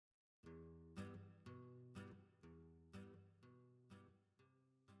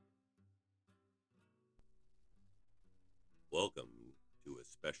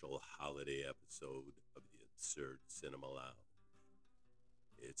special holiday episode of the Absurd Cinema Lounge.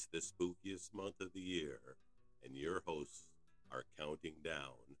 It's the spookiest month of the year, and your hosts are counting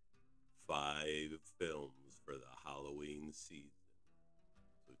down 5 films for the Halloween season.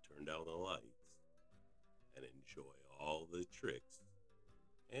 So turn down the lights and enjoy all the tricks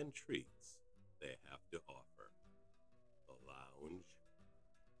and treats they have to offer. The lounge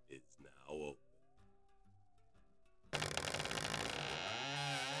is now open.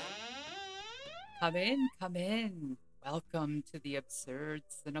 Come in, come in. Welcome to the Absurd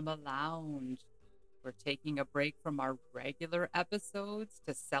Cinema Lounge. We're taking a break from our regular episodes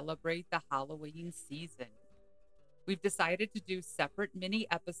to celebrate the Halloween season. We've decided to do separate mini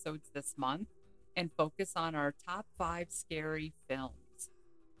episodes this month and focus on our top 5 scary films.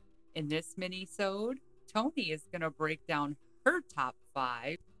 In this mini-sode, Toni is going to break down her top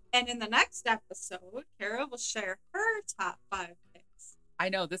 5. And in the next episode, Kara will share her top 5 picks. I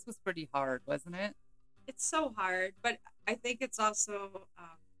know, this was pretty hard, wasn't it? It's so hard, but I think it's also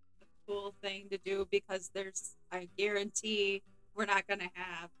a cool thing to do because I guarantee we're not going to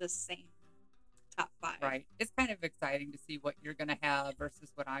have the same top 5. Right. It's kind of exciting to see what you're going to have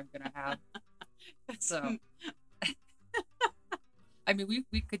versus what I'm going to have. So, I mean,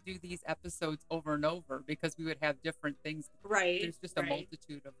 we could do these episodes over and over because we would have different things. Right. There's just a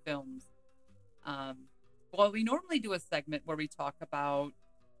multitude of films. Well, we normally do a segment where we talk about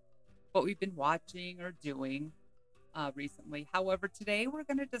what we've been watching or doing recently. However, today we're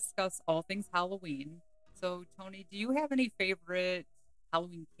going to discuss all things Halloween. So, Toni, do you have any favorite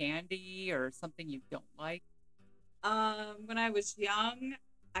Halloween candy or something you don't like? When I was young,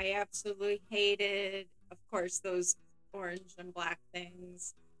 I absolutely hated, of course, those orange and black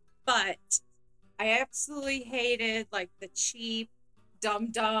things. But I absolutely hated like the cheap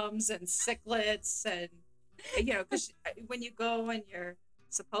dum-dums and sicklets and because when you go and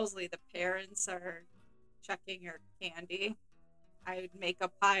supposedly the parents are checking your candy, I would make a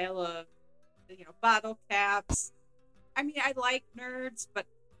pile of bottle caps. I mean, I like nerds, but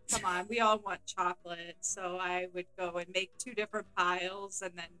come on, we all want chocolate, so I would go and make 2 different piles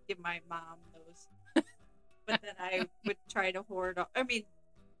and then give my mom those. But then I would try to hoard I mean,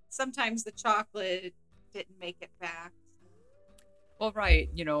 sometimes the chocolate didn't make it back. Well,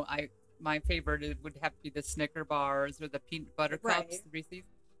 right, my favorite would have to be the Snicker bars or the peanut butter cups, the Reese's.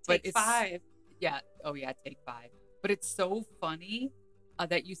 But it's 5. Yeah. Oh yeah, take 5. But it's so funny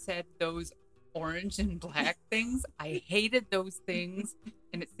that you said those orange and black things. I hated those things,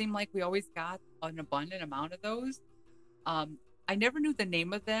 and it seemed like we always got an abundant amount of those. I never knew the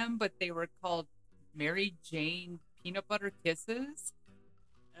name of them, but they were called Mary Jane peanut butter kisses.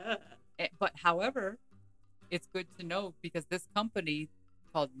 But however, it's good to know because this company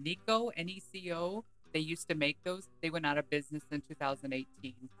called NECO, they used to make those. They went out of business in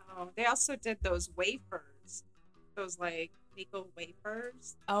 2018. Oh, they also did those wafers. Those like NECO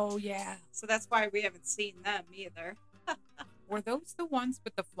wafers. Oh, yeah. So that's why we haven't seen them either. Were those the ones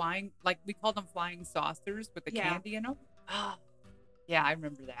with the flying, like we called them flying saucers with the candy in them? Oh, yeah, I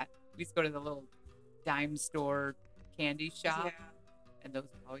remember that. We used to go to the little dime store candy shop, and those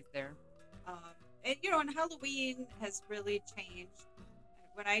were always there. And Halloween has really changed.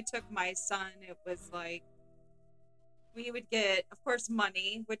 When I took my son, it was like we would get, of course,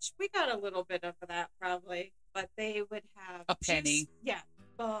 money, which we got a little bit of that probably, but they would have a penny.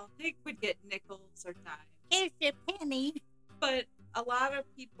 Well, they would get nickels or dimes. Here's your penny. But a lot of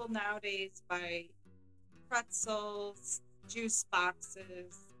people nowadays buy pretzels, juice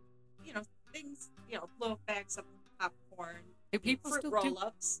boxes, things, little bags of popcorn, fruit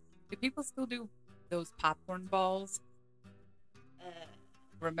roll-ups. Do people still do those popcorn balls?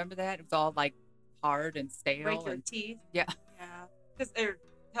 Remember that? It was all like hard and stale. Break your teeth. Yeah. Yeah. Because they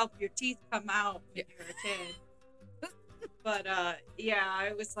help your teeth come out when you're a kid. But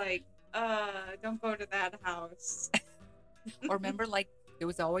I was like, don't go to that house. Or remember, like there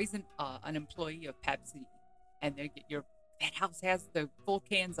was always an employee of Pepsi, and that house has the full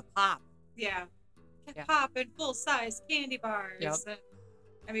cans of pop. Yeah. Pop and full size candy bars. Yep. And,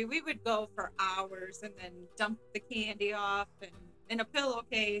 I mean, we would go for hours and then dump the candy off and in a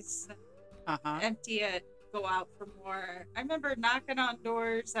pillowcase, empty it, go out for more. I remember knocking on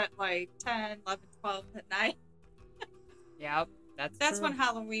doors at like 10, 11, 12 at night. Yep, that's true. When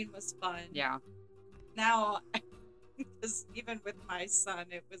Halloween was fun. Yeah. Now, because even with my son,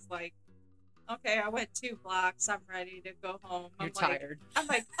 it was like, okay, I went 2 blocks, I'm ready to go home. You're tired. I'm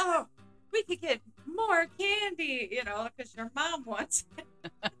like, oh, we could get more candy, because your mom wants it.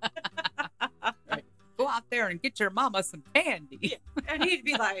 Right. Go out there and get your mama some candy. Yeah. And he'd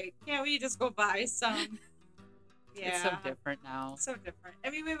be like, can't we just go buy some? It's so Yeah. different now. So different. I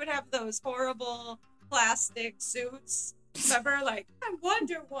mean, we would have those horrible plastic suits. Remember, like, I'm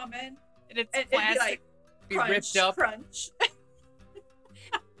Wonder Woman. And it's And it'd be plastic. like, Be crunch, ripped up. crunch.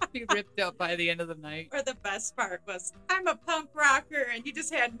 Be ripped up by the end of the night. Or the best part was, I'm a punk rocker, and you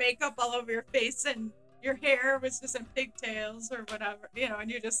just had makeup all over your face, and your hair was just in pigtails or whatever,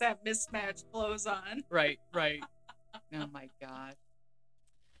 and you just have mismatched clothes on. Right. Oh my God.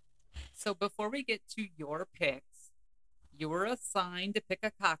 So before we get to your picks, you were assigned to pick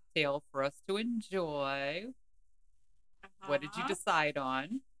a cocktail for us to enjoy. What did you Uh-huh. decide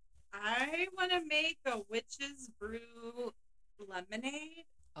on? I want to make a witch's brew lemonade.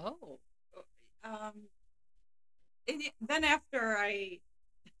 Oh, Then after I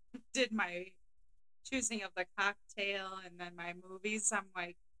did my choosing of the cocktail and then my movies, I'm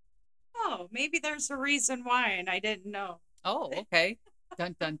like, oh, maybe there's a reason why, and I didn't know. okay.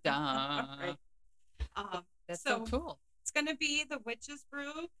 Dun dun dun. Right. That's so cool. It's gonna be the witch's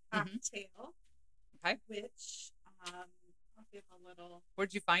brew cocktail. Okay. Which I'll give a little.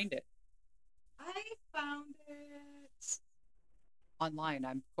 Where'd you find it? I found it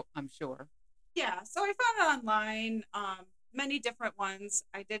Online, I'm sure. Yeah, so I found it online, many different ones.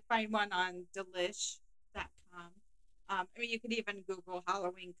 I did find one on delish.com. I mean, you could even Google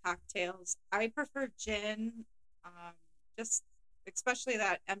Halloween cocktails. I prefer gin, just especially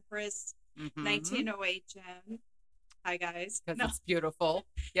that Empress 1908 gin. Hi, guys. Because it's beautiful.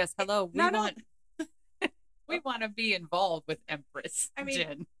 Yes, hello. We want to be involved with Empress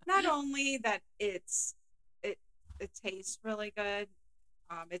gin. Not only that it tastes really good.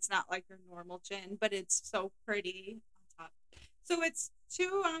 It's not like your normal gin, but it's so pretty on top. So it's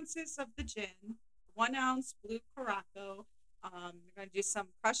 2 ounces of the gin, 1 ounce blue Curaçao. You're going to do some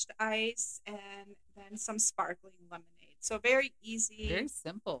crushed ice and then some sparkling lemonade. So very easy. Very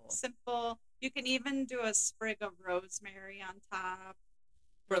simple. Simple. You can even do a sprig of rosemary on top.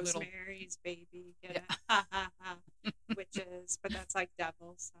 Rosemary's baby. Get it? Ha ha ha. Witches, but that's like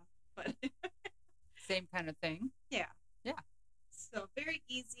devils. So. But same kind of thing. Yeah. So very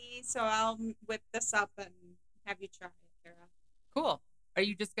easy. So I'll whip this up and have you try it, Kara. Cool. Are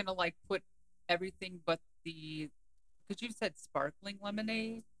you just gonna like put everything but because you said sparkling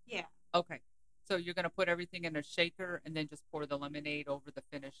lemonade? Yeah. Okay. So you're gonna put everything in a shaker and then just pour the lemonade over the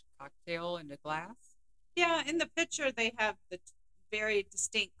finished cocktail in a glass? Yeah, in the picture they have the very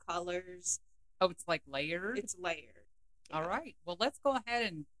distinct colors. Oh, it's like layered? It's layered. Yeah. All right. Well, let's go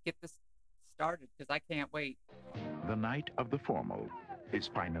ahead and get this started because I can't wait. The night of the formal is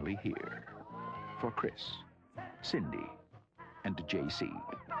finally here. For Chris, Cindy, and JC.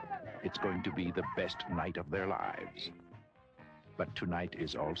 It's going to be the best night of their lives. But tonight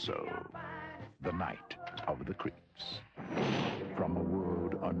is also the night of the creeps. From a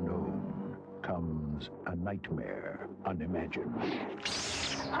world unknown comes a nightmare unimagined.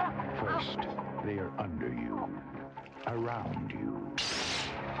 First, they are under you, around you,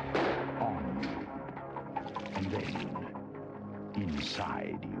 on you, and then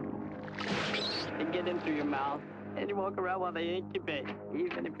inside you. They get in through your mouth, and you walk around while they incubate,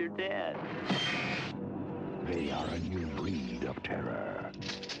 even if you're dead. They are a new breed of terror.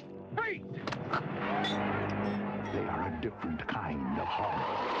 Hey! They are a different kind of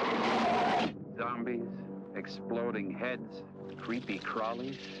horror. Zombies, exploding heads, creepy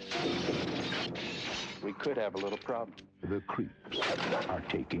crawlies. We could have a little problem. The creeps are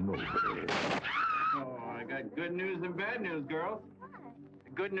taking over. Oh, I got good news and bad news, girls.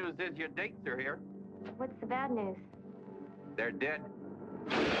 The good news is your dates are here. What's the bad news? They're dead.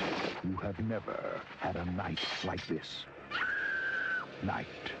 You have never had a night like this. Night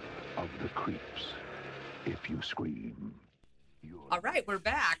of the creeps. If you scream, you're... All right, we're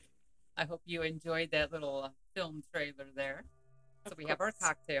back. I hope you enjoyed that little film trailer there. So we have our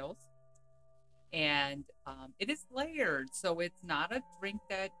cocktails. And it is layered, so it's not a drink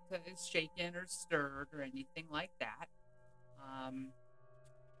that is shaken or stirred or anything like that.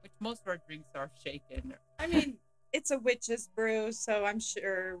 Which most of our drinks are shaken. I mean, it's a witch's brew, so I'm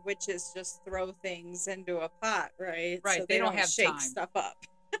sure witches just throw things into a pot, right? Right. So they don't have shake time. stuff up.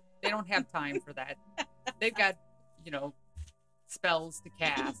 They don't have time for that. They've got, spells to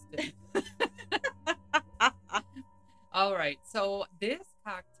cast. All right. So this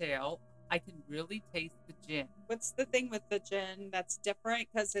cocktail, I can really taste the gin. What's the thing with the gin that's different?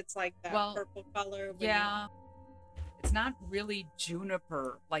 Because it's like that purple color. Yeah. It's not really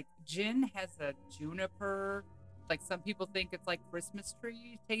juniper. Like gin has a juniper. Like some people think it's like Christmas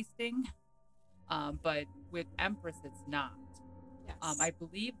tree tasting. But with Empress, it's not. Yes. I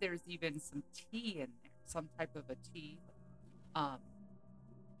believe there's even some tea in there, some type of a tea.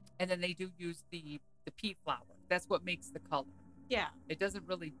 And then they do use the pea flour that's what makes the color. Yeah. It doesn't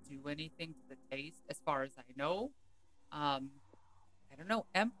really do anything to the taste, as far as I know. I don't know,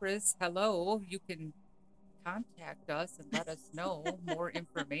 Empress. Hello, you can contact us and let us know more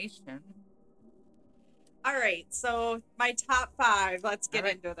information. All right. So my top 5. Let's get All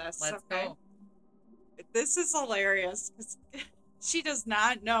right, into this. Let's okay. go. This is hilarious because she does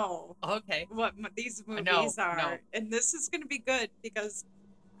not know Okay. what these No, movies are, no. and this is going to be good because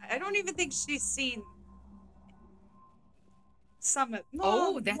I don't even think she's seen some of.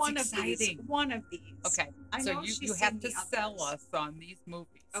 Oh, Well, that's one of these. exciting. One of these. Okay. I So know you she's have seen to the sell others. us on these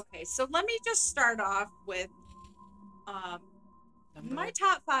movies. Okay, so let me just start off with Number my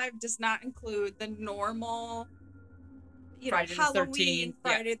top 5 does not include the normal, Friday the Halloween, 13th.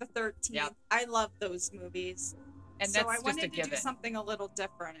 Yeah. Friday the 13th. Yep. I love those movies. And so that's I just wanted a to do given. something a little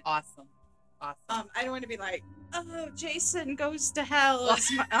different. Awesome. Awesome. I don't want to be like, oh, Jason Goes to Hell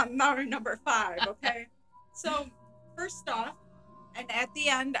is my number 5, okay? So, first off, and at the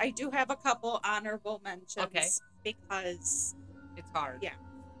end, I do have a couple honorable mentions. Okay. Because It's hard. Yeah.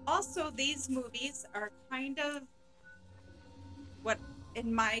 Also, these movies are kind of what,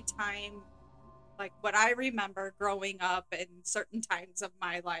 in my time, like what I remember growing up in certain times of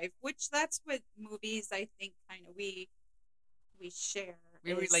my life, which that's what movies I think kind of we share.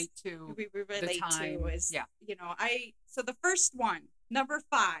 We relate to We relate the time. to is, Yeah. So the first one, number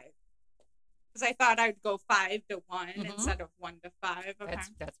 5, because I thought I'd go 5 to 1 instead of 1 to 5. Okay.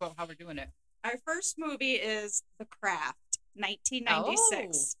 That's how we're doing it. Our first movie is The Craft,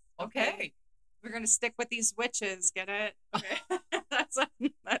 1996. Oh, okay. We're going to stick with these witches, get it? Okay. That's a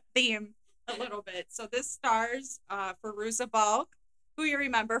theme a little bit. So this stars Fairuza Balk, who you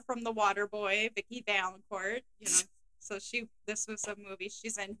remember from The Waterboy, Vicky Valancourt, So this was a movie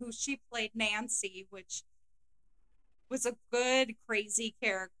she's in, who she played Nancy, which was a good, crazy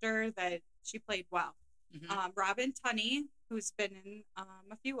character that she played well. Mhm. Robin Tunney, who's been in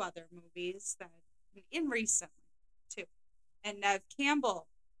a few other movies that in recently too, and Nev Campbell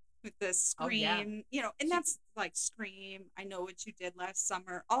with the Scream, and that's like Scream, I Know What You Did Last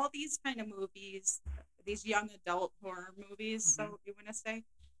Summer, all these kind of movies, these young adult horror movies. So you want to say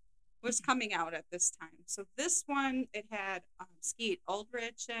was coming out at this time. So this one, it had Skeet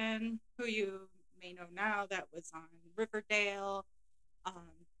Ulrich in, who you may know now, that was on Riverdale.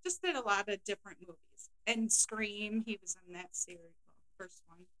 Just did a lot of different movies. And Scream, he was in that series, first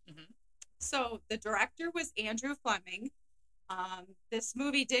one. Mhm. So the director was Andrew Fleming. This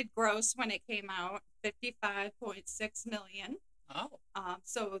movie did gross when it came out, $55.6 million. Oh.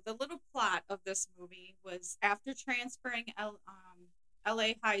 So the little plot of this movie was after transferring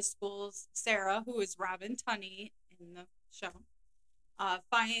LA high schools, Sarah, who is Robin Tunney in the show,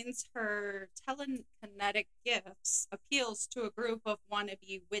 finds her telekinetic gifts appeals to a group of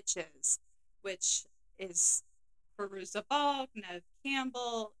wannabe witches, which is Fairuza Balk, Nev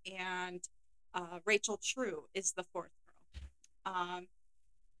Campbell, and Rachel True is the 4th girl.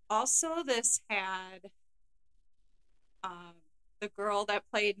 Also, this had the girl that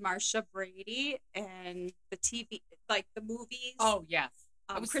played Marsha Brady in the TV, like the movies. Oh, yes.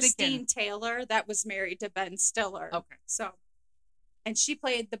 I was Christine thinking. Taylor, that was married to Ben Stiller. Okay. So, and she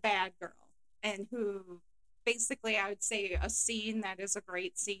played the bad girl, and who basically, I would say a scene that is a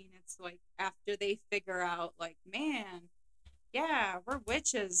great scene. It's like after they figure out, like, man, yeah, we're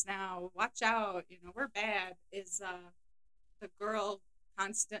witches now. Watch out, we're bad. Is the girl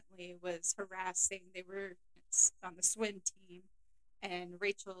constantly was harassing. They were on the swim team, and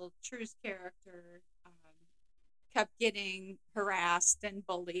Rachel True's character kept getting harassed and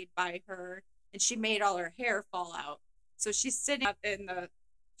bullied by her, and she made all her hair fall out. So she's sitting up in the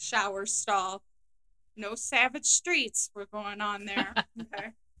shower stall. No savage streets were going on there.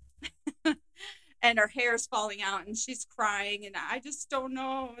 Okay. And her hair's falling out, and she's crying, and I just don't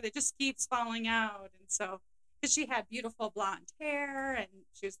know. It just keeps falling out. And so, because she had beautiful blonde hair, and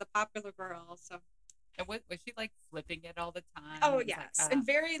she was the popular girl. So, And was she like flipping it all the time? oh, It was yes. like, And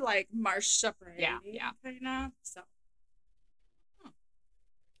very like Marsha Brady. Yeah. Kind of. So,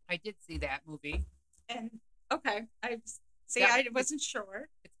 I did see that movie. and okay. I wasn't sure.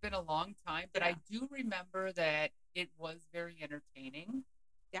 It's been a long time, but Yeah. I do remember that it was very entertaining.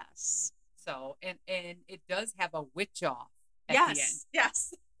 Yes. So, and it does have a witch off at the end.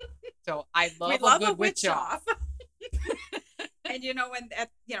 Yes. So I love We a love good a witch off. And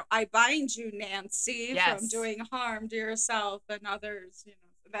I bind you, Nancy, from Yes. doing harm to yourself and others.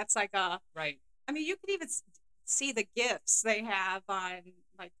 That's like Right. I mean, you could even see the gifts they have on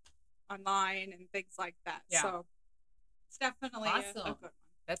like online and things like that. Yeah. So it's definitely a Awesome. good one.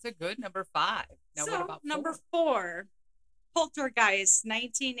 That's a good number 5. Now So what about number 4? 4, Poltergeist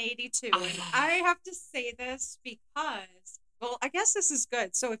 1982. And I have to say this because, well, I guess this is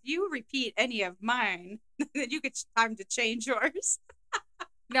good. So if you repeat any of mine, then you get time to change yours.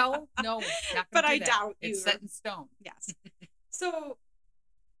 No, not gonna But do I that. doubt it's you. set in stone. Yes. So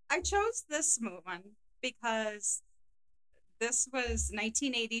I chose this movie because this was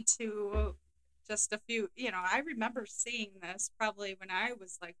 1982. Just a few, I remember seeing this probably when I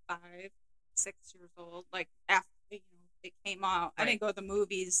was like 5, 6 years old, like after, it came out. I Right. didn't go to the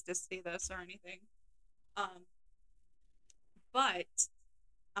movies to see this or anything. But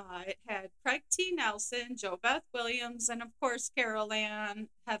it had Craig T. Nelson, Joe Beth Williams, and of course, Carol Ann,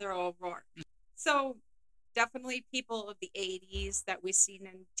 Heather O'Rourke. So definitely people of the 80s that we've seen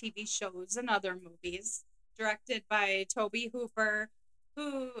in TV shows and other movies. Directed by Toby Hooper,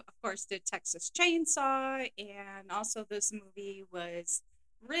 who, of course, did Texas Chainsaw. And also, this movie was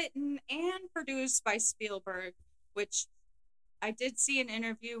written and produced by Spielberg, which I did see an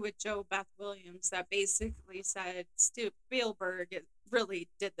interview with Joe Beth Williams that basically said Spielberg really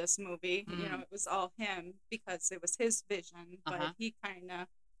did this movie. It was all him because it was his vision, but he kind of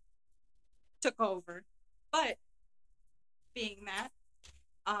took over. But being that,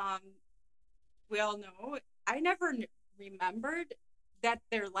 we all know, I never remembered that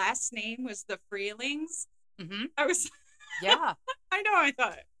their last name was the Freelings. I was, Yeah. I know, I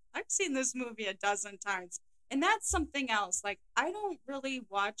thought, I've seen this movie a dozen times. And that's something else. Like, I don't really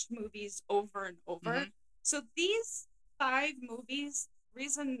watch movies over and over. So these 5 movies,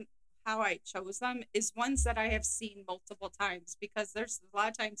 reason how I chose them is ones that I have seen multiple times, because there's a lot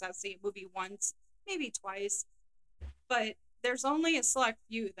of times I'll see a movie once, maybe twice, but there's only a select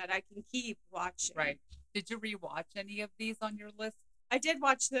few that I can keep watching. Right. Did you rewatch any of these on your list? I did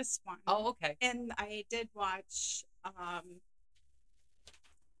watch this one. Oh, okay. And I did watch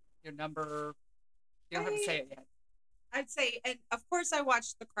your number. You don't have to say it yet. I'd say, and of course I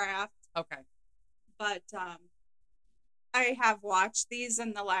watched The Craft. Okay. But I have watched these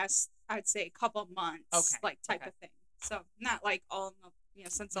in the last, I'd say, couple months. Okay. Like type of thing. So not like all in the,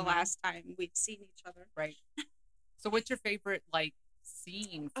 since the last time we've seen each other. Right. So what's your favorite like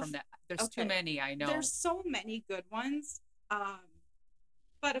scene from that? There's too many, I know. There's so many good ones.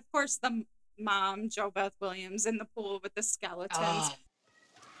 But of course the mom, Jo Beth Williams, in the pool with the skeletons. Oh.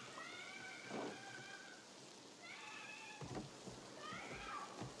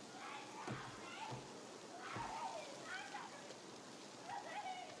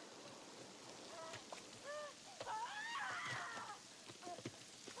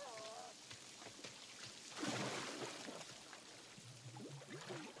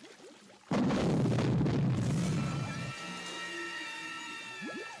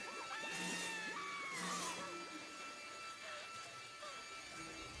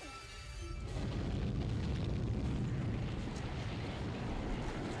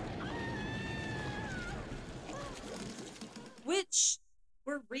 Which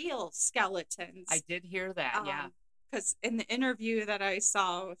were real skeletons. I did hear that, yeah. Because in the interview that I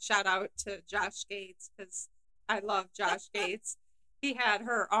saw, shout out to Josh Gates, because I love Josh Gates. He had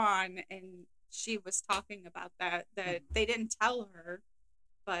her on, and she was talking about that they didn't tell her,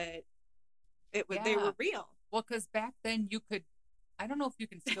 but they were real. Well, because back then you could, I don't know if you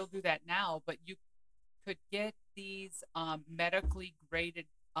can still do that now, but you could get these medically graded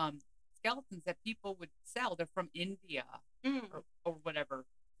skeletons that people would sell. They're from India or whatever.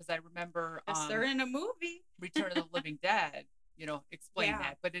 Because I remember they're in a movie, Return of the Living Dead, explain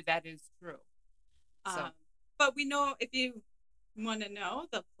that. But that is true. So. But we know, if you want to know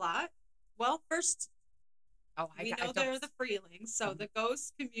the plot, well, first, we know they're the Freelings. So the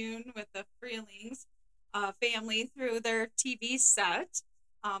ghosts commune with the Freelings family through their TV set.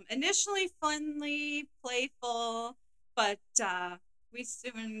 Initially friendly, playful, but we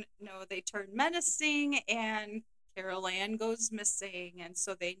soon know they turn menacing, and Carol Ann goes missing, and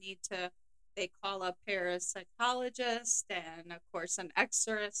so they call a parapsychologist and, of course, an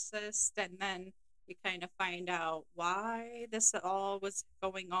exorcist, and then we kind of find out why this all was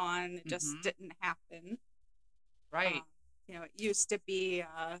going on. It just didn't happen. Right. It used to be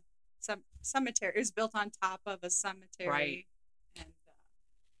some cemetery. It was built on top of a cemetery. Right. And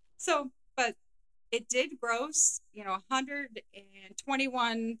but it did gross,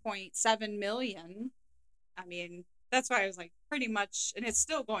 121.7 million. I mean, that's why I was like, pretty much, and it's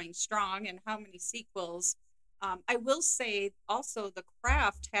still going strong. And how many sequels? I will say also, The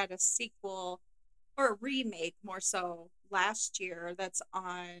Craft had a sequel, or a remake more so, last year that's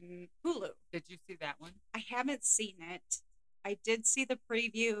on Hulu. Did you see that one? I haven't seen it. I did see the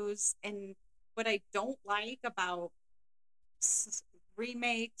previews, and what I don't like about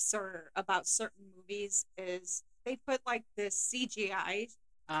remakes or about certain movies is they put like this CGI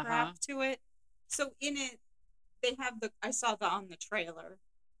Uh-huh. crap to it. So in it, they have I saw on the trailer.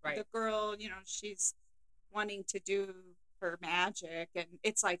 Right. The girl, she's wanting to do her magic, and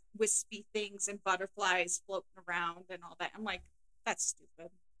it's like wispy things and butterflies floating around and all that. I'm like, that's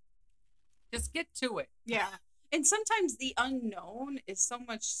stupid. Just get to it. Yeah. And sometimes the unknown is so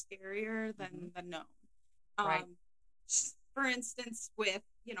much scarier than the known. Right. For instance, with,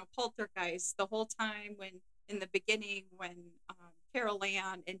 Poltergeist, the whole time in the beginning, when Carol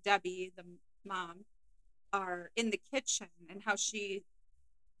Ann and Debbie, the mom, are in the kitchen, and how she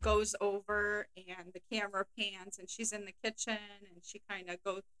goes over and the camera pans and she's in the kitchen and she kind of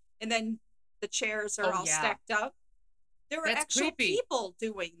goes, and then the chairs are all stacked up. There were That's actual creepy. people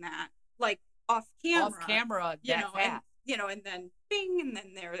doing that, like off camera. Off camera, fast. And then bing, and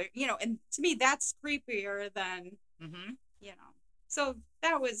then and to me that's creepier than, So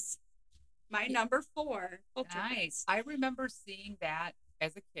that was my number 4. Nice. I remember seeing that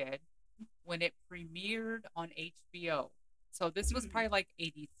as a kid when it premiered on HBO. So this was probably like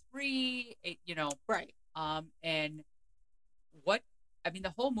 83, Right. And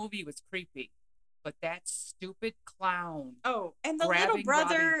the whole movie was creepy, but that stupid clown. Oh, and the little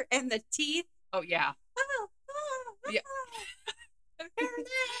brother and the teeth. Oh, yeah. Yeah.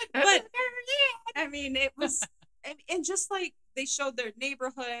 But I mean, it was, and just like they showed their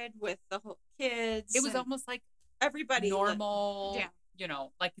neighborhood with the whole kids. It was almost like everybody normal.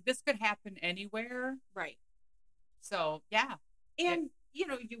 Like this could happen anywhere. Right. So yeah. And you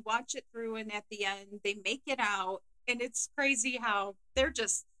watch it through, and at the end they make it out, and it's crazy how they're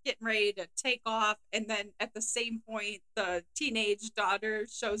just getting ready to take off, and then at the same point the teenage daughter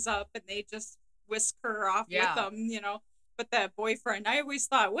shows up and they just whisk her off with them, but that boyfriend, I always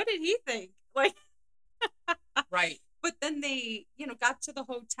thought, what did he think? Like, right. But then they, got to the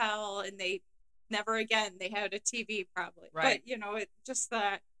hotel, and they never again, they had a TV probably. Right. But, it just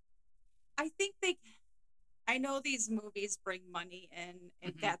that, I know these movies bring money in,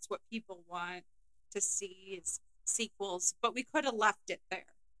 and that's what people want to see is sequels, but we could have left it there.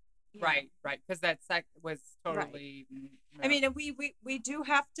 Right. Because that was totally. Right. I mean, and we do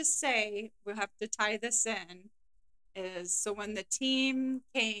have to say, we'll have to tie this in, is so when the team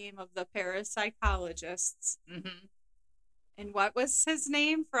came of the parapsychologists, and what was his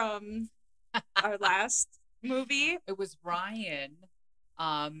name from our last movie? It was Ryan,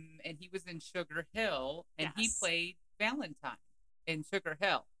 and he was in Sugar Hill, and he played Valentine in Sugar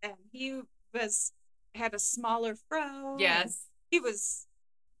Hill. And he had a smaller fro. Yes. He was,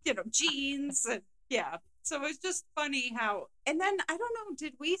 jeans, and so it was just funny how, and then I don't know,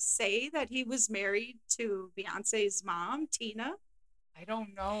 did we say that he was married to Beyonce's mom, Tina? I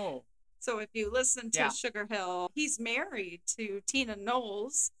don't know. So if you listen to Sugar Hill, he's married to Tina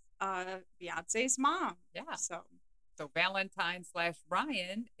Knowles, Beyonce's mom. Yeah. So Valentine /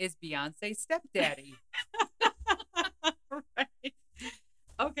 Ryan is Beyonce's stepdaddy. Right.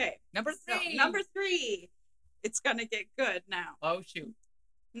 Okay. Number 3. Number 3. It's gonna get good now. Oh shoot.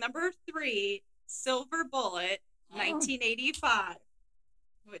 Number 3. Silver Bullet, 1985,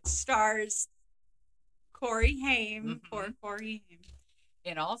 which stars Corey Haim, poor Corey Haim,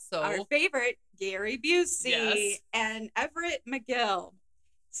 and also our favorite Gary Busey and Everett McGill.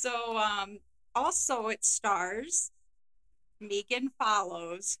 So, also it stars Megan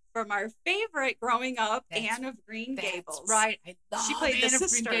Follows from our favorite growing up, Anne of Green Gables. Right, I love she played Anne the of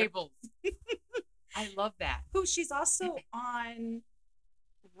sister. Green Gables. I love that. Who she's also on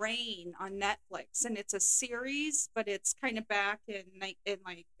Rain on Netflix, and it's a series, but it's kind of back in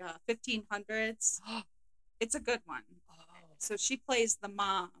 1500s. It's a good one. So she plays the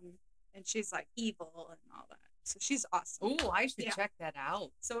mom, and she's like evil and all that. So she's awesome. Oh, I should check that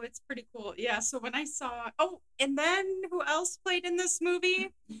out. So it's pretty cool. Yeah. So when I saw, and then who else played in this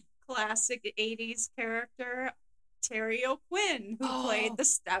movie? Classic 80s character, Terry O'Quinn, who played the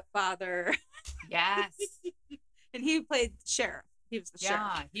stepfather. Yes. And he played the sheriff. He was the sheriff.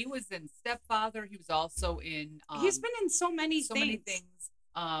 Yeah, he was in Stepfather. He was also in. He's been in so many things.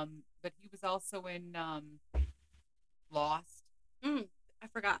 But he was also in Lost. I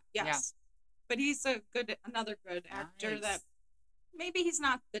forgot. Yes. Yeah. But he's another good actor. Nice. That maybe he's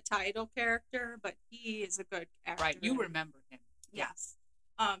not the title character, but he is a good actor. Right, you remember him. Yes.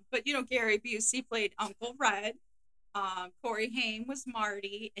 But Gary Busey played Uncle Red. Corey Haim was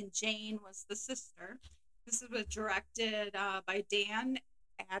Marty, and Jane was the sister. This was directed by Dan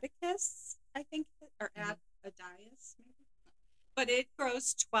Atticus, I think, or Adias, maybe. But it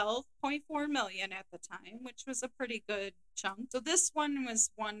grossed $12.4 million at the time, which was a pretty good chunk. So this one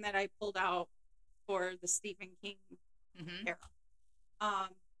was one that I pulled out for the Stephen King era.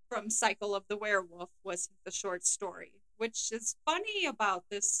 From from Cycle of the Werewolf was the short story, which is funny about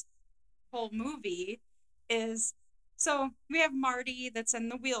this whole movie is so we have Marty that's in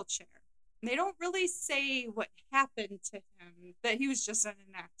the wheelchair. They don't really say what happened to him, that he was just in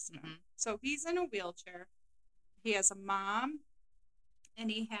an accident. Mhm. So he's in a wheelchair. He has a mom and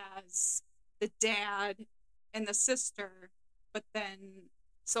he has the dad and the sister. But then,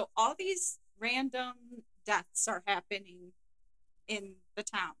 so all these random deaths are happening in the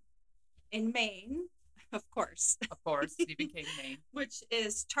town. In Maine, of course, Of course, Stephen King Maine. which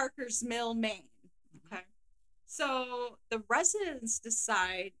is Tarker's Mill, Maine. Okay. So the residents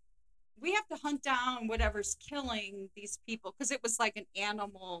decide we have to hunt down whatever's killing these people because it was like an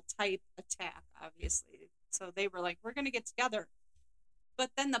animal type attack, obviously. So they were like, we're going to get together.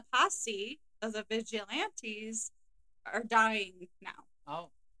 But then the posse of the vigilantes are dying now. Oh,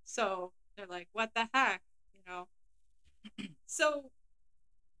 So they're like, what the heck? You know? So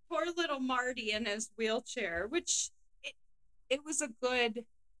poor little Marty in his wheelchair, which it was a good,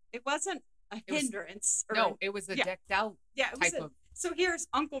 it wasn't a It was- hindrance. no, it was a yeah. decked out Yeah, it was type a, of. so here's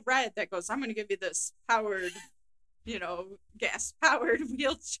Uncle Red that goes, I'm going to give you this powered, gas powered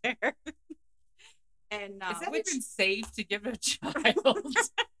wheelchair. And Is that which, even safe to give a child?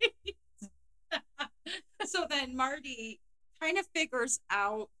 so then Marty kind of figures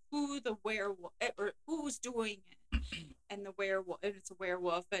out who the werewolf or who's doing it, and the werewolf, and it's a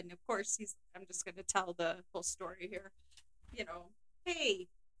werewolf, and of course I'm just going to tell the whole story here. Hey,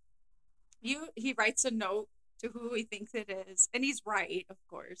 he writes a note to who he thinks it is, and he's right, of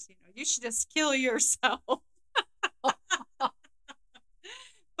course. You should just kill yourself.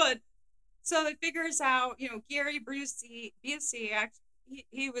 But so it figures out, Gary Busey actually,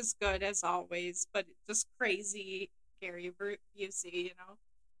 he was good as always, but just crazy Gary Busey.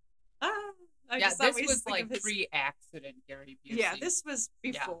 I Yeah, just this always was think like of his- pre-accident Gary Busey. Yeah, this was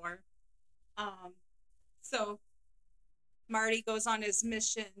before. So Marty goes on his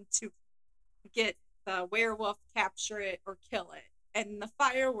mission to get the werewolf, capture it, or kill it. And the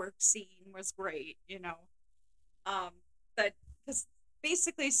fireworks scene was great, that because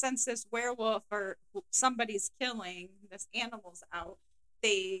basically since this werewolf or somebody's killing this animal's out,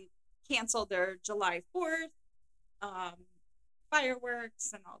 they canceled their July 4th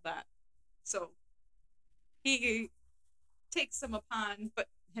fireworks and all that. So he takes them upon but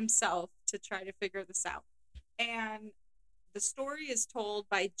himself to try to figure this out. And the story is told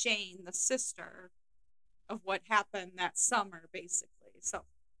by Jane, the sister, of what happened that summer, basically. So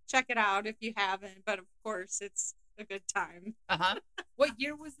check it out if you haven't, but of course it's a good time. Uh-huh. What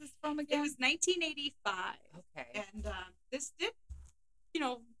year was this from It again? was 1985. Okay. And this did,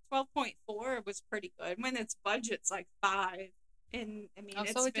 12.4 was pretty good when its budget's like 5. And I mean,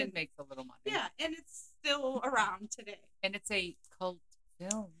 So it did make a little money. yeah, and it's still around today. And it's a cult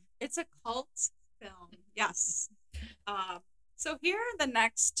film. It's a cult film, yes. So here are the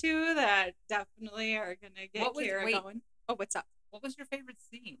next two that definitely are gonna get Kara going. Oh, what's up? What was your favorite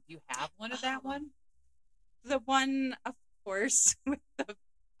scene? Do you have one of that one? The one, of course, with the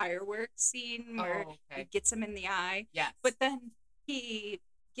fireworks scene where Oh, he okay. gets him in the eye. Yes. But then he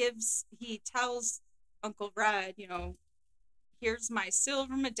tells Uncle Red, here's my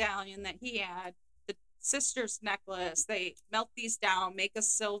silver medallion that he had, the sister's necklace. They melt these down, make a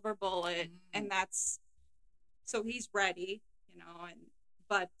silver bullet, and that's so he's ready,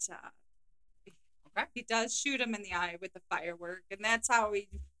 but Okay. he does shoot him in the eye with the firework, and that's how he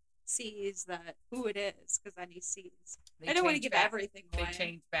sees that who it is, because then he sees. I don't want to change give back. everything away. They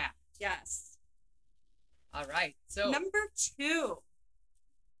change back. Yes. All right. So Number 2.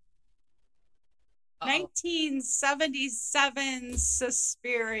 uh-oh. 1977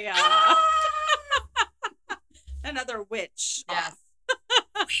 Suspiria. Another witch. Yes.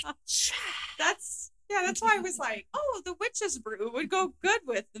 That's why I was like, oh, the Witch's Brew would go good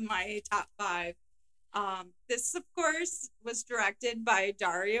with my top 5. This, of course, was directed by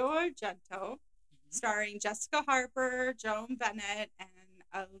Dario Argento, starring Jessica Harper, Joan Bennett, and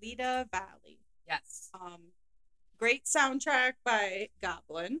Alida Valli. Yes. Great soundtrack by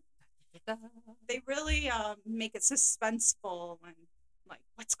Goblin. They really make it suspenseful and like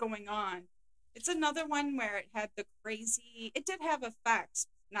what's going on. It's another one where it had it did have effects,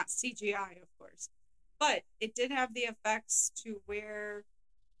 not CGI, of course, but it did have the effects to where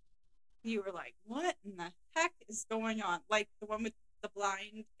you were like, what in the heck is going on? Like the one with the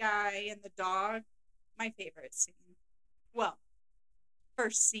blind guy and the dog. My favorite scene. Well,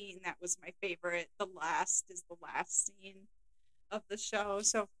 first scene that was my favorite. The last is the last scene of the show.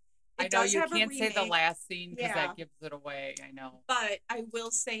 So I know you can't say the last scene because Yeah. that gives it away. I know. But I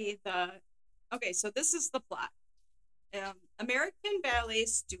will say okay, so this is the plot. American ballet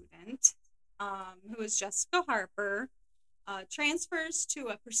student, who is Jessica Harper, transfers to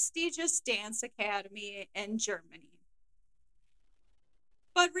a prestigious dance academy in Germany,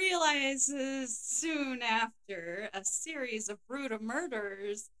 but realizes soon after a series of brutal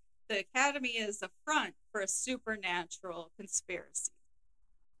murders, the academy is a front for a supernatural conspiracy.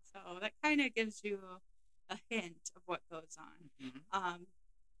 So that kind of gives you a hint of what goes on.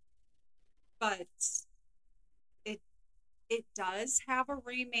 But it does have a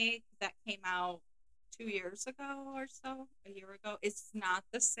remake that came out 2 years ago or so, a year ago. It's not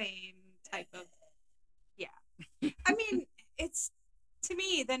the same type of, yeah. I mean, it's, to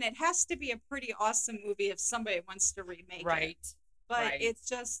me, then it has to be a pretty awesome movie if somebody wants to remake Right. it. But it's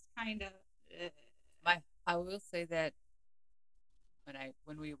just kind of. I will say that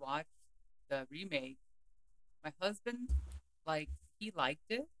when we watched the remake, my husband, he liked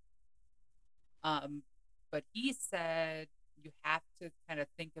it. But he said you have to kind of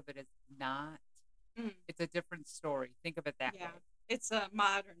think of it as not. It's a different story. Think of it that way. It's a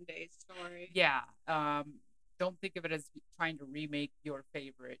modern day story. Yeah. Don't think of it as trying to remake your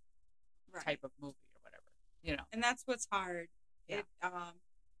favorite type of movie or whatever. And that's what's hard. Yeah.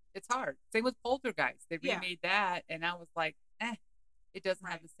 It's hard. Same with Poltergeist. They Yeah. remade that, and I was like, it doesn't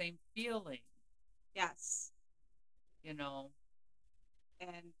have the same feeling. Yes.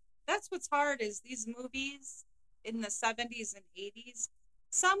 And that's what's hard is these movies in the 70s and 80s,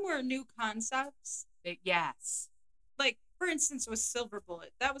 some were new concepts. Yes. Like, for instance, with Silver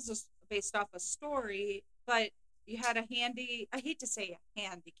Bullet. That was just based off a story, but you had I hate to say a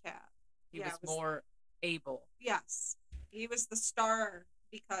handicap. He was more able. Yes. He was the star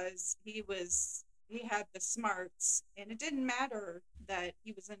because he had the smarts, and it didn't matter that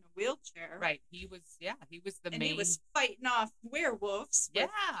he was in a wheelchair. Right. He was the and main. he was fighting off werewolves with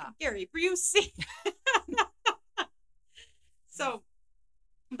Yeah. Gary Busey. So,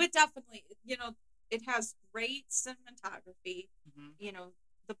 but definitely, it has great cinematography.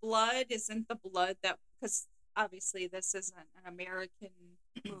 The blood isn't the blood because obviously this isn't an American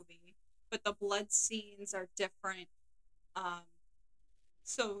movie, but the blood scenes are different.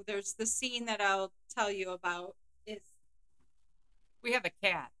 So there's the scene that I'll tell you about is we have a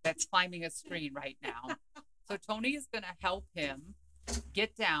cat that's climbing a screen right now. So Toni is going to help him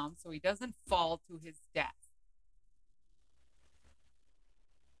get down so he doesn't fall to his death.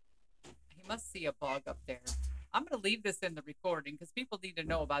 He must see a bug up there. I'm going to leave this in the recording because people need to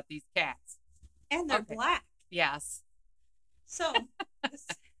know about these cats. And they're black. Yes. So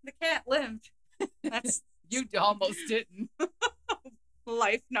the cat lived. That's you almost didn't.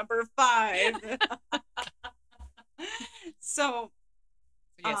 Life number 5. So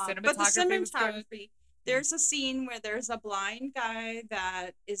cinematography, but the cinematography was good. There's a scene where there's a blind guy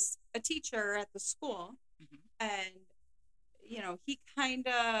that is a teacher at the school, and he kind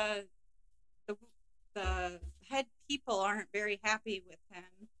of the head people aren't very happy with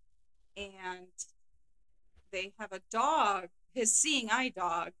him, and they have a dog. His seeing eye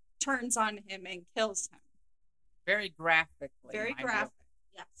dog turns on him and kills him. Very graphically. Very graphic.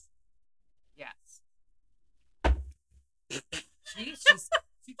 Yes. She just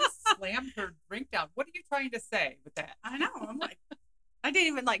slammed her drink down. What are you trying to say with that? I know. I'm like, I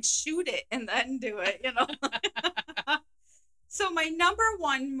didn't even shoot it and then do it, So my number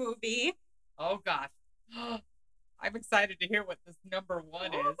 1 movie. Oh gosh. I'm excited to hear what this number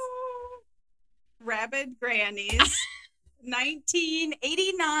 1 is. Rabid Grannies.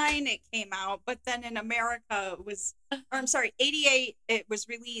 1989 it came out, but then in America it was, 88 it was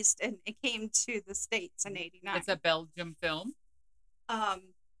released, and it came to the States in 89. It's a Belgium film.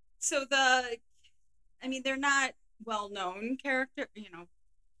 So they're not well-known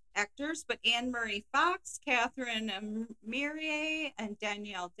actors, but Anne-Marie Fox, Catherine Mirier, and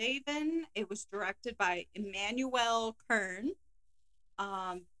Danielle Davin. It was directed by Emmanuel Kern.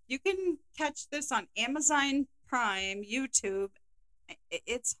 You can catch this on Amazon Prime, YouTube.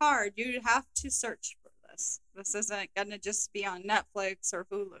 It's hard. You have to search for this. This isn't going to just be on Netflix or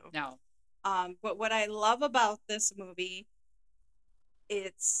Hulu. No. But what I love about this movie,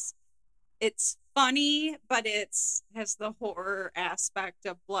 it's funny, but has the horror aspect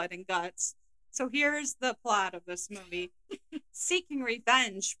of blood and guts. So here's the plot of this movie. Seeking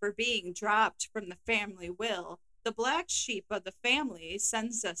revenge for being dropped from the family will, the black sheep of the family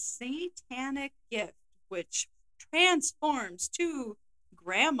sends a satanic gift which transforms 2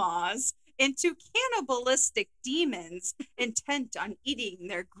 grandmas into cannibalistic demons intent on eating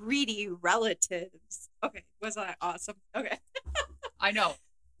their greedy relatives. Okay, was that awesome? Okay. I know.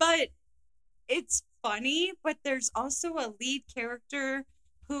 But it's funny, but there's also a lead character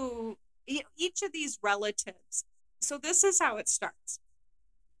who, each of these relatives So this is how it starts.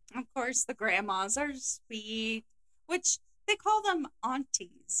 Of course, the grandmas are sweet, which they call them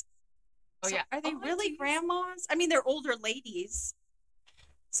aunties. Oh, So yeah. are they really Aunties? grandmas? I mean, they're older ladies.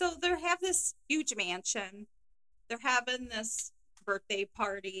 So they have this huge mansion. They're having this birthday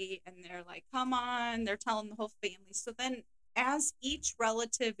party, and they're like, come on. They're telling the whole family. So then, as each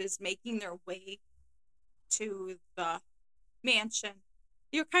relative is making their way to the mansion,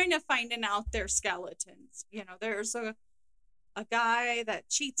 you're kind of finding out their skeletons. You know, there's a guy that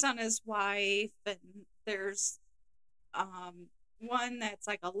cheats on his wife, and there's one that's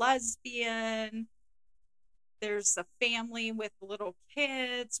like a lesbian. There's a family with little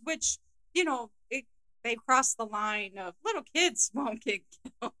kids, which, you know, they cross the line of little kids won't get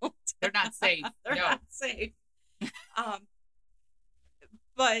killed. They're not safe. They're No. not safe.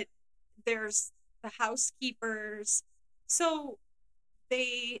 But there's the housekeepers. So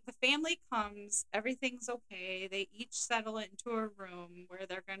the family comes, everything's okay. They each settle into a room where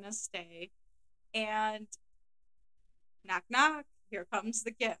they're gonna stay, and knock knock, here comes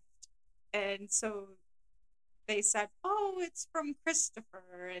the gift. And so they said, oh, it's from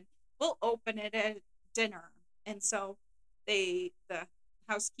Christopher, and we'll open it at dinner. And so the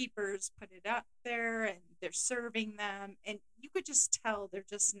housekeepers put it up there, and they're serving them, and you could just tell they're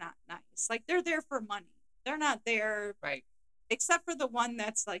just not nice. Like, they're there for money. They're not there, Right. except for the one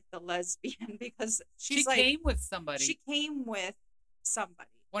that's like the lesbian, because She she's like, came with somebody. she came with somebody.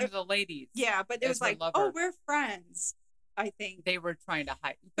 One of the ladies. Yeah, but it as was her like, lover. oh, we're friends, I think. They were trying to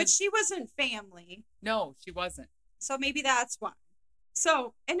hide. But she wasn't family. No, she wasn't. So maybe that's why.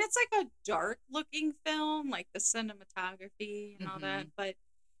 So, and it's like a dark looking film, like the cinematography and all that. But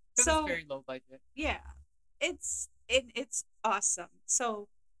so It's very low budget. yeah, it's awesome. So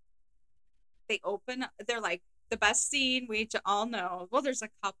they open, they're like, the best scene we all know. Well, there's a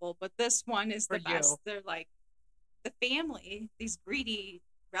couple, but this one is the For you. best. They're like, the family, these greedy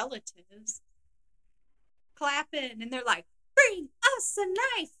relatives, clapping, and they're like, bring us a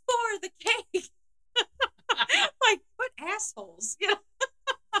knife for the cake. Like, what assholes, you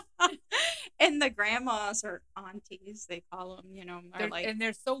know? And the grandmas or aunties, they call them, you know, are like, And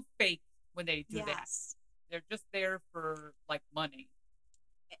they're so fake when they do that. yes. They're just there for like money.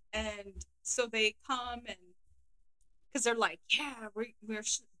 And so they come, and because they're like, yeah, we're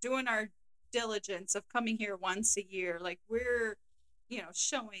doing our diligence of coming here once a year, like we're, you know,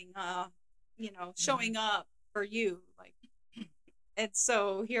 showing up for you, like. And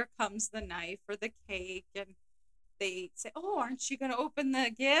so here comes the knife for the cake, and they say, oh, aren't you going to open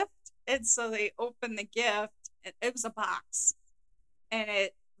the gift? And so they open the gift, and it was a box, and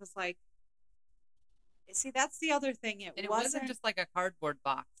it was like, see, that's the other thing. And it wasn't just like a cardboard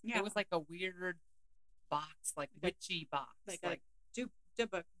box. Yeah. It was like a weird box, like witchy box. like a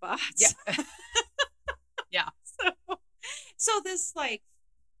Dubuck box. Yeah. Yeah. So this like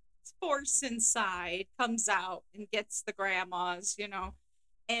force inside comes out and gets the grandmas, you know.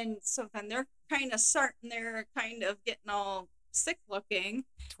 And so then they're kind of kind of getting all sick looking.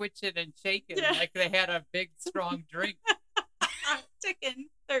 Twitching and shaking Yeah. like they had a big, strong drink.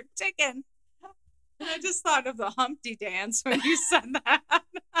 They're ticking. And I just thought of the Humpty dance when you said that.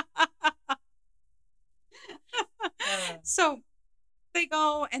 So they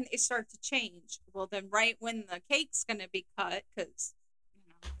go and they start to change. Well, then right when the cake's going to be cut, because, you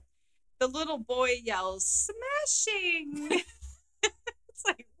know, the little boy yells, smashing. It's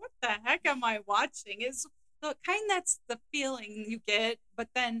like, what the heck am I watching? It's the kind that's the feeling you get. But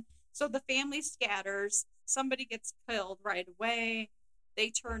then, so the family scatters. Somebody gets killed right away. They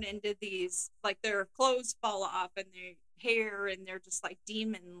turn into these, like, their clothes fall off and their hair, and they're just like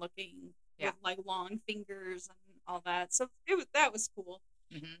demon looking, Yeah. with like long fingers and all that. So that was cool.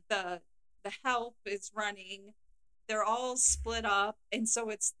 Mm-hmm. The help is running. They're all split up, and so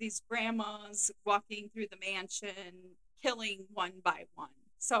it's these grandmas walking through the mansion, killing one by one.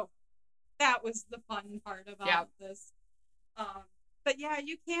 So that was the fun part about this. But yeah,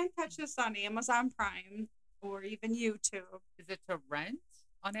 you can catch this on Amazon Prime or even YouTube. Is it to rent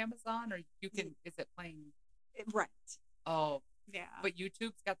on Amazon, or you can? Is it playing? Rent. Oh, Yeah. but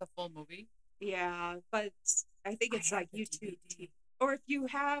YouTube's got the full movie. Yeah, but I think it's I have like the YouTube. DVD. Or if you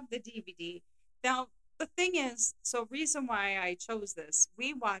have the DVD. Now, the thing is, so reason why I chose this,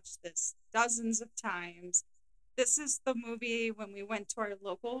 we watched this dozens of times. This is the movie when we went to our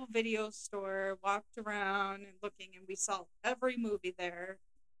local video store, walked around and looking, and we saw every movie there.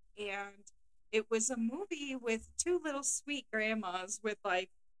 And it was a movie with two little sweet grandmas with like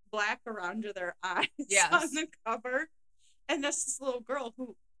black around their eyes Yes. on the cover. And this little girl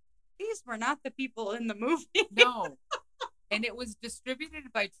who, these were not the people in the movie. No, and it was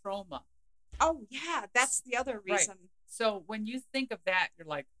distributed by Troma. Oh yeah, that's the other Right. reason. So when you think of that, you're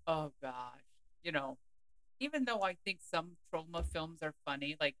like, oh gosh, you know, even though I think some trauma films are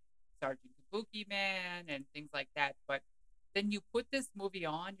funny, like Sergeant Kabuki Man and things like that, but then you put this movie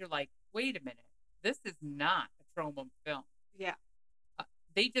on, you're like, wait a minute, this is not a trauma film. Yeah, Uh,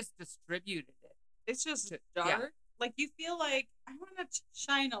 they just distributed it. it's just To- dark. yeah. Like you feel like I want to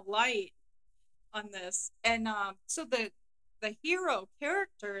shine a light on this, and so the hero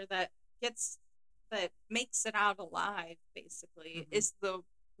character gets that makes it out alive basically Mhm. is the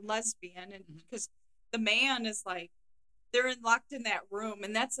lesbian, and Mhm. because the man is like they're locked in that room,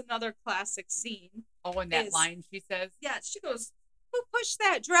 and that's another classic scene. Oh, and that Is- line she says, Yeah, she goes, "Who pushed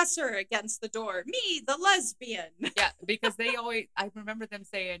that dresser against the door? Me, the lesbian." yeah, because they always, I remember them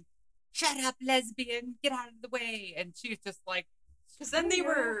saying, shut up, lesbian, get out of the way. And she's just like, Because then they "Screw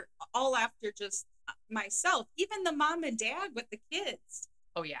you." were all after just myself. Even the mom and dad with the kids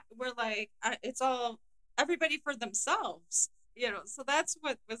Oh, yeah. were like, it's all everybody for themselves, So that's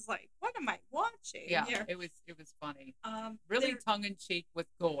what was like, what am I watching Yeah, here? it was funny. Really, Really tongue in cheek with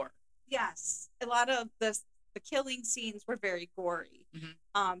gore. yes, a lot of the killing scenes were very gory.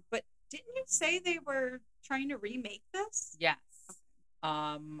 Mhm. But didn't you say they were trying to remake this? Yes.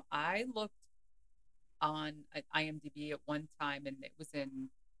 I looked on IMDb at one time, and it was in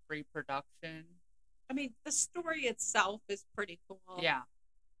pre-production. I mean, the story itself is pretty cool. Yeah.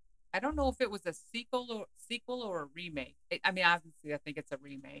 I don't know if it was a sequel or a remake. I mean, obviously, I think it's a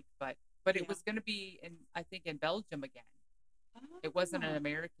remake, but Yeah. it was going to be in Belgium again. It wasn't an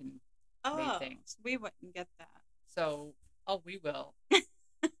American made thing. So we wouldn't get that. So, we will.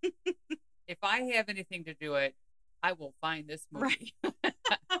 If I have anything to do it, I will find this movie. Right.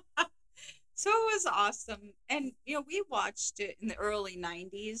 So it was awesome. And, we watched it in the early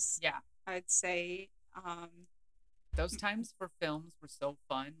 90s, Yeah. I'd say. Those times for films were so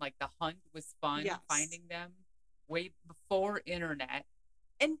fun. Like The Hunt was fun, Yes. finding them way before internet.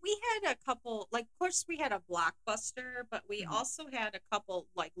 And we had a couple, like, of course, we had a Blockbuster, but we Mhm. also had a couple,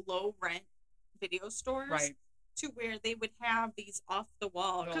 like, low rent video stores. Right. To where they would have these off the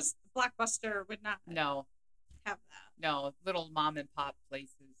wall. No. Because Blockbuster would not No, have that. no, little mom and pop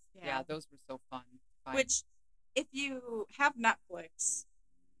places. Yeah. Yeah, those were so fun. Fine. Which, if you have Netflix,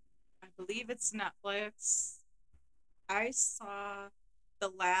 I believe it's Netflix. I saw the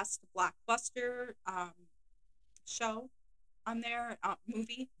last Blockbuster show on there,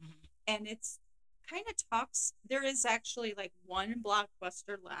 movie, Mhm. and it's kind of talks. There is actually like one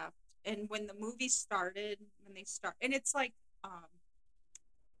Blockbuster left, and when the movie started, and it's like,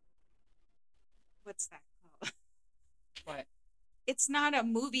 what's that called? What? It's not a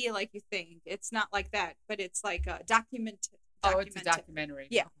movie like you think. It's not like that, but it's like a document. Oh, it's a documentary.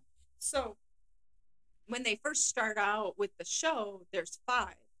 Yeah. Okay. So when they first start out with the show, there's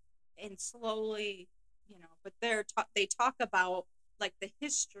 5, and slowly, but they talk about like the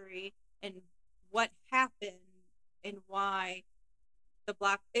history and what happened and why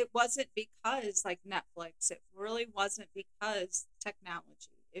it wasn't because like Netflix. It really wasn't because technology.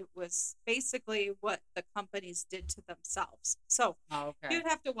 It was basically what the companies did to themselves. So Oh, okay. you'd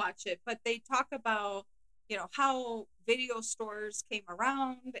have to watch it, but they talk about how video stores came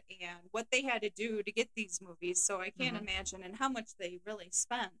around and what they had to do to get these movies. So I can't Mhm. imagine and how much they really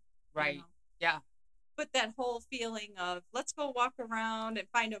spent. Right. Yeah. But that whole feeling of let's go walk around and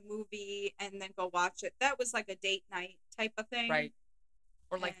find a movie and then go watch it. That was like a date night type of thing. Right.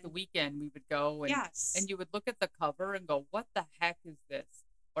 Or like the And- weekend, we would go and Yes. and you would look at the cover and go, "What the heck is this?"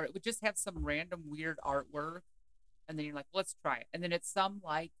 Or it would just have some random weird artwork, and then you're like, "Let's try it." And then it's some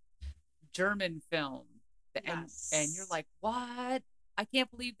like German film, and you're Yes. like, "What? I can't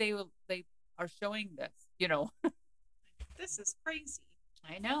believe they are showing this." This is crazy.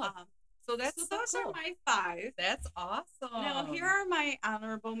 I know. So those cool. are my 5. That's awesome. Now here are my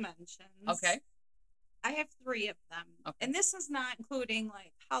honorable mentions. Okay. I have 3 of them. Okay. And this is not including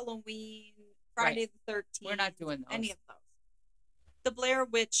like Halloween, Friday the 13th. We're not doing any those. of those. The Blair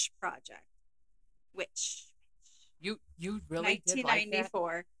Witch Project. Witch. You really did like that?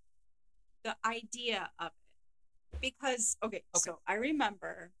 1994. The idea of it. Because, okay, so I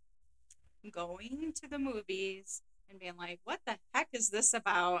remember going to the movies and being like, what the heck is this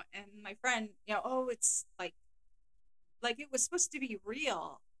about? And my friend, it's like it was supposed to be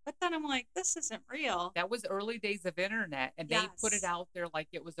real. But then I'm like, this isn't real. That was early days of internet, and they put it Yes. out there like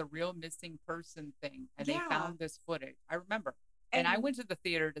it was a real missing person thing, and they Yeah. found this footage. I remember, and I And- went to the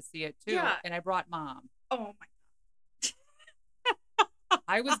theater to see it too, Yeah. and I brought mom. Oh my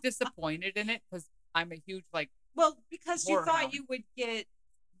I was disappointed in it because I'm a huge Well, because you Horror thought hound. you would get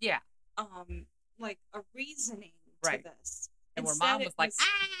yeah, like a reasoning Right. to this. and where Instead mom it was like,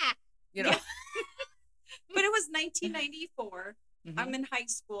 ah, you know. Yeah. But it was 1994. Mhm. I'm in high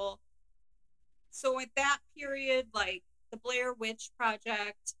school. So at that period, like the Blair Witch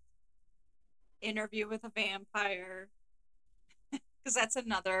Project, Interview with a Vampire, because that's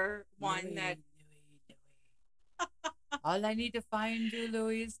another one that Louis. All I need to find you,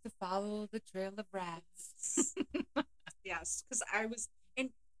 Louis, is to follow the trail of rats. yes, because I was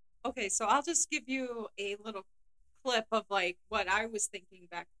in. Okay, so I'll just give you a little clip of like what I was thinking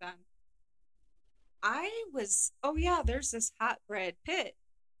back then. Oh yeah, there's this hot Brad Pitt,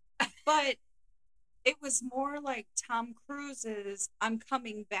 but it was more like Tom Cruise's I'm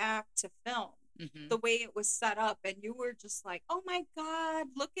coming back to film. Mhm. The way it was set up, and you were just like, oh my God,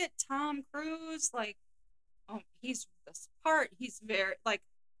 look at Tom Cruise. Like, oh, he's this part, he's very, like,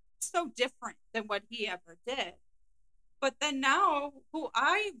 so different than what he ever did. But then now, who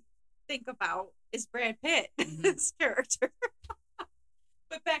I think about is Brad Pitt, Mhm. his character.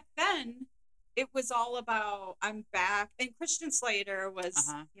 But back then, it was all about I'm back, and Christian Slater was,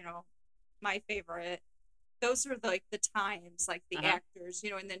 Uh-huh. my favorite. Those are like the times, like the Uh-huh. actors,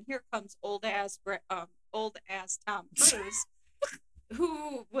 and then here comes old ass Tom Cruise,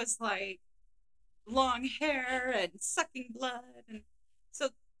 who was like long hair and sucking blood, and so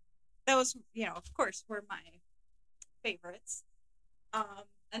those, of course, were my favorites.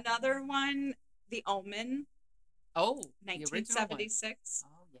 Another one, The Omen, Oh, the original one. 1976.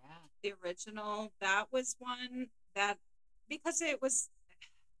 Oh, yeah. The original, that was one that, because it was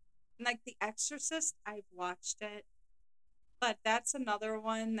like The Exorcist, I've watched it, but that's another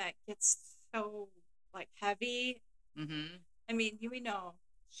one that gets so like heavy. Mm-hmm. I mean,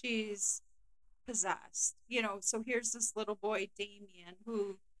 she's possessed, so here's this little boy, Damien,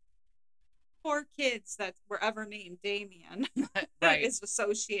 who, poor kids that were ever named Damien, Right. is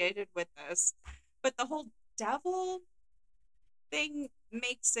associated with this. But the whole devil thing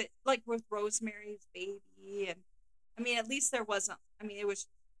makes it like with Rosemary's Baby, and I mean, at least there wasn't. I mean, it was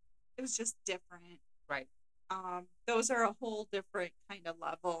just different. Right. Those are a whole different kind of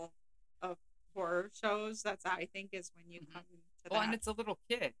level of horror shows. That's, I think, is when you come to Well, that. and it's a little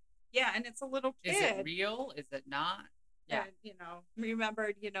kid. Yeah, and it's a little kid. Is it real? Is it not? Yeah. And,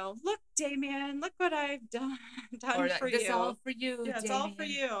 remembered, look, Damien, look what I've done Or for this you. all for you, Yeah, it's all for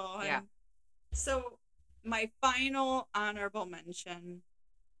Damien. you. Yeah. And so my final honorable mention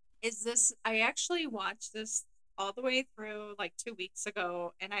is this. I actually watched this all the way through like 2 weeks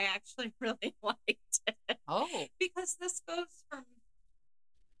ago, and I actually really liked it. Oh. Because this goes from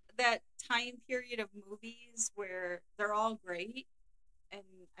that time period of movies where they're all great, and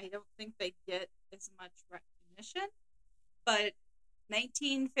I don't think they get as much recognition. But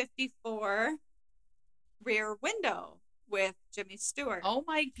 1954, Rear Window with Jimmy Stewart. Oh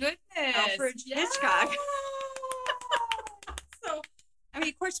my goodness. Alfred Hitchcock. So, I mean,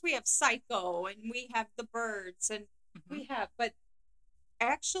 of course, we have Psycho, and we have The Birds, and we have, but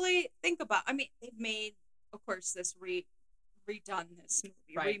actually, think about, I mean, they've made, of course, this redone this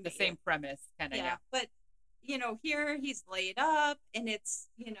movie. Right, the same premise, kind of, yeah. But, here he's laid up, and it's,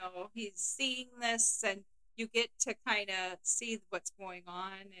 he's seeing this, and you get to kind of see what's going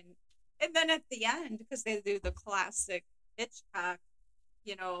on, and then at the end, because they do the classic Hitchcock,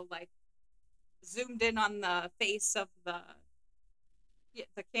 like zoomed in on the face of the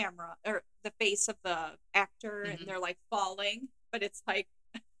camera, or the face of the actor, and they're like falling, but it's like,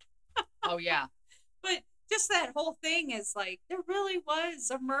 oh yeah. But just that whole thing is like, there really was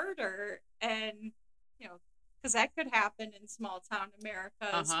a murder, and because that could happen in small town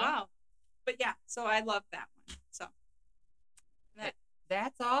America as well. But yeah, so I love that one. So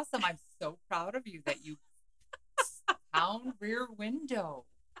that's awesome. I'm so proud of you that you found Rear Window.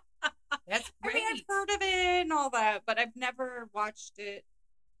 That's great. I mean, I've heard of it and all that, but I've never watched it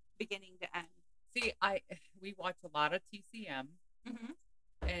beginning to end. See, we watch a lot of TCM,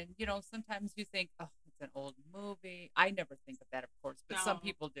 and sometimes you think, oh, it's an old movie. I never think of that, of course, but some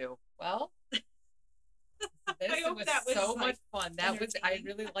people do. Well, this was so much fun. I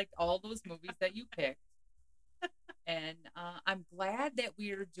really liked all those movies that you picked. And I'm glad that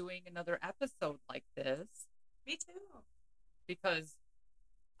we are doing another episode like this. Me too. Because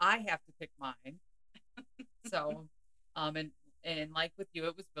I have to pick mine. So, and like with you,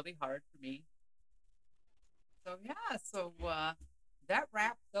 it was really hard for me. So yeah, that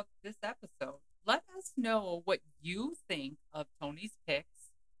wraps up this episode. Let us know what you think of Toni's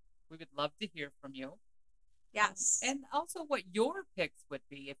picks. We would love to hear from you. Yes. And also what your picks would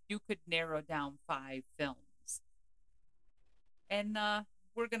be if you could narrow down 5 films. And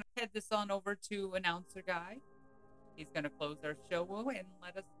we're going to head this on over to Announcer Guy. He's going to close our show and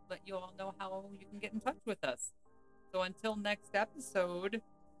let you all know how you can get in touch with us. So until next episode,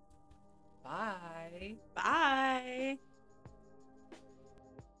 Bye. Bye.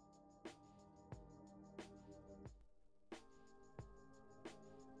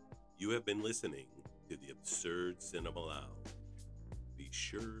 You have been listening to the Absurd Cinema Lounge. Be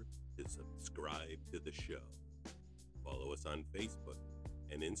sure to subscribe to the show. Follow us on Facebook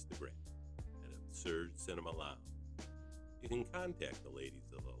and Instagram at Absurd Cinema Lounge. You can contact the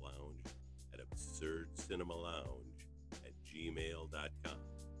ladies of the lounge at absurdcinemalounge@gmail.com.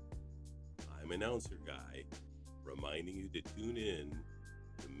 I'm Announcer Guy, reminding you to tune in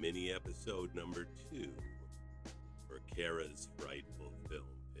to mini episode number 2 for Kara's Frightful Film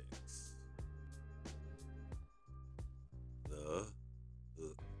Picks. The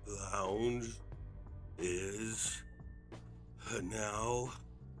lounge is now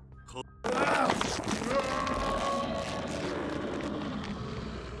closed.